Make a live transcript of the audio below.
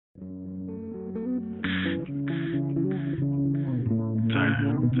High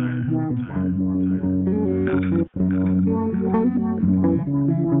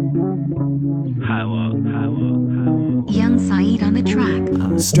walk. Young Saeed on the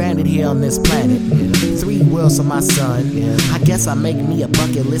track. Stranded here on this planet, 3 worlds of my sun. I guess I make me a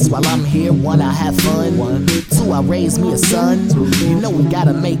bucket list while I'm here. 1, I have fun. 2, I raise me a son. You know we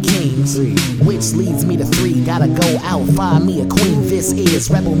gotta make kings, which leads me to 3. Gotta go out, find me a queen. This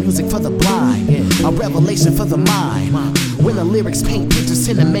is rebel music for the blind, a revelation for the mind. When the lyrics paint pictures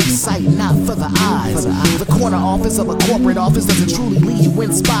tend to make sight, not for the eyes. The corner office of a corporate office doesn't truly leave you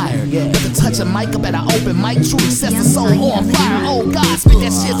inspired, but the touch a mic up at an open mic truly sets the soul on fire. Oh God, spit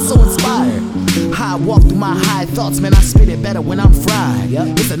that shit so inspired. I walk through my high thoughts, man, I spit it better when I'm fried.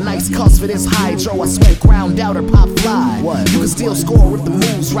 It's a nice cost for this hydro, I sweat ground out or pop fly. You can still score if the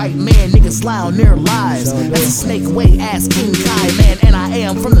moves right, man, niggas lie on their lives. That's a snake way, ass King Kai, man, and I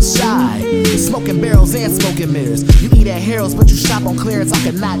am from the shy. Smoking barrels and smoking mirrors. You eat at Harold's, but you shop on clearance. I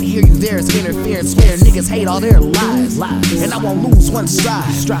cannot hear you, there's interference. Swear niggas hate all their lies, and I won't lose one stride,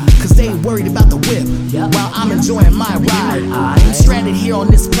 cause they ain't worried about the whip, while I'm enjoying my ride. I'm stranded here on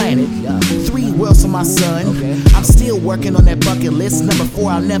this planet, 3 worlds for my son. I'm still working on that bucket list. Number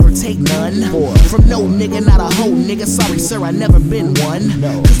 4, I'll never take none from no nigga, not a hoe nigga. Sorry sir, I never been one,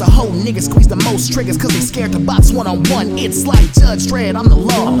 cause the hoe niggas squeeze the most triggers, cause they scared to box one-on-one. It's like Judge Dredd, I'm the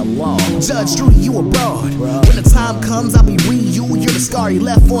law. Judge Judy, you abroad. When the time comes, I'll be you. You're the scar he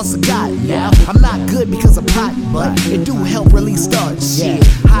left once forgotten. I'm not good because of pot, but it do help release thoughts. Shit,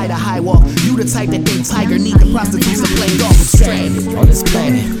 high to high walk. You the type that think Tiger need the prostitutes to play golf. I'm stranded on this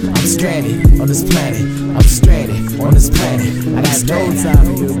planet. I'm stranded on this planet. I'm stranded on this planet. I got no time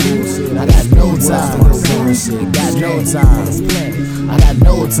for your bullshit. I got no time for your bullshit. Got no time on this planet. I got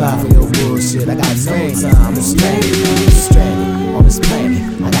no time for your bullshit. I got no time. I'm stranded on this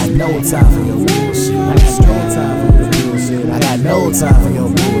planet. I got no time for your bullshit. I got no time for your bullshit. I got no time for your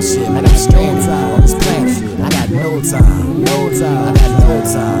bullshit. I got stranded on this planet. I got no time, I got no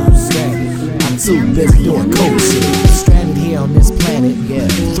time. Stranded. I'm too busy doing cool shit. Stranded here on this planet,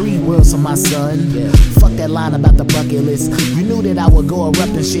 3 worlds for my son. Fuck that line about the bucket list. You knew that I would go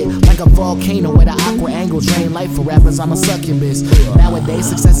erupting shit like a volcano with an awkward angle drain life for rappers. I'm a succubus. Nowadays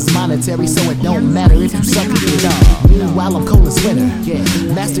success is monetary, so it don't matter if you suck it. Meanwhile I'm cold as winter,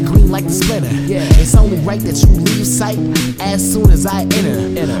 master green like the splinter. It's only right that you leave sight as soon as I enter.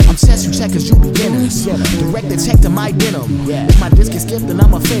 I'm chest you checkers, you beginners. Direct the check to my denim. If my disc is skipped, then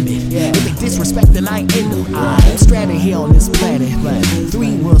I'm offended. If they disrespect, then I ain't in them. I'm stranded here on this planet.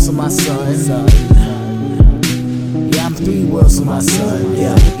 3 worlds of my son. I'm 3 worlds of my son.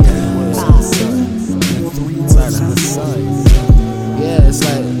 3 times my son. It's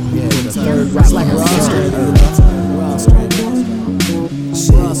like the third rock. It's like we're all stranded. We're all stranded.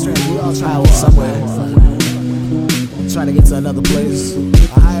 Shit, we all travel somewhere. Trying to get to another place,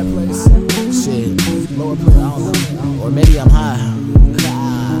 a higher place. Shit, lower place, I don't know. Or maybe I'm high.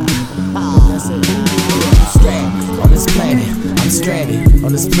 That's it. I'm stranded on this planet. I'm stranded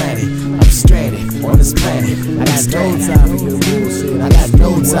on this planet. I'm stranded on this planet. I got no time for your bullshit. I got no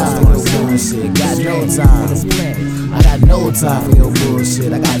time for your bullshit. Got no time on this planet. I got no time for your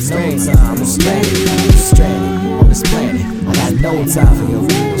bullshit. I got no time. I'm stranded on this planet. I got no time for your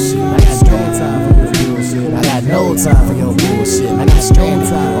bullshit. I got no time for your bullshit. I got no time for your bullshit. I got straight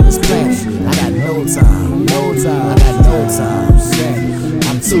time on this planet. I got no time, I got no time.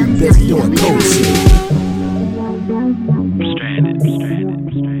 I'm too busy doing cool shit. Stranded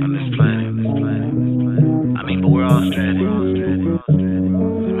on this planet. I mean, but we're all stranded.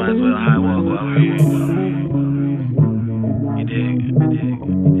 You might as well high walk while we're here. You dig?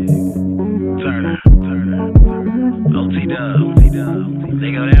 Turner. OT Dub.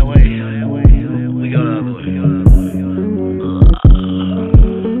 They go that way. We go the other way.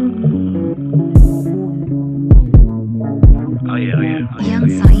 Oh yeah. Young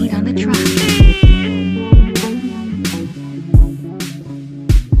Saeed.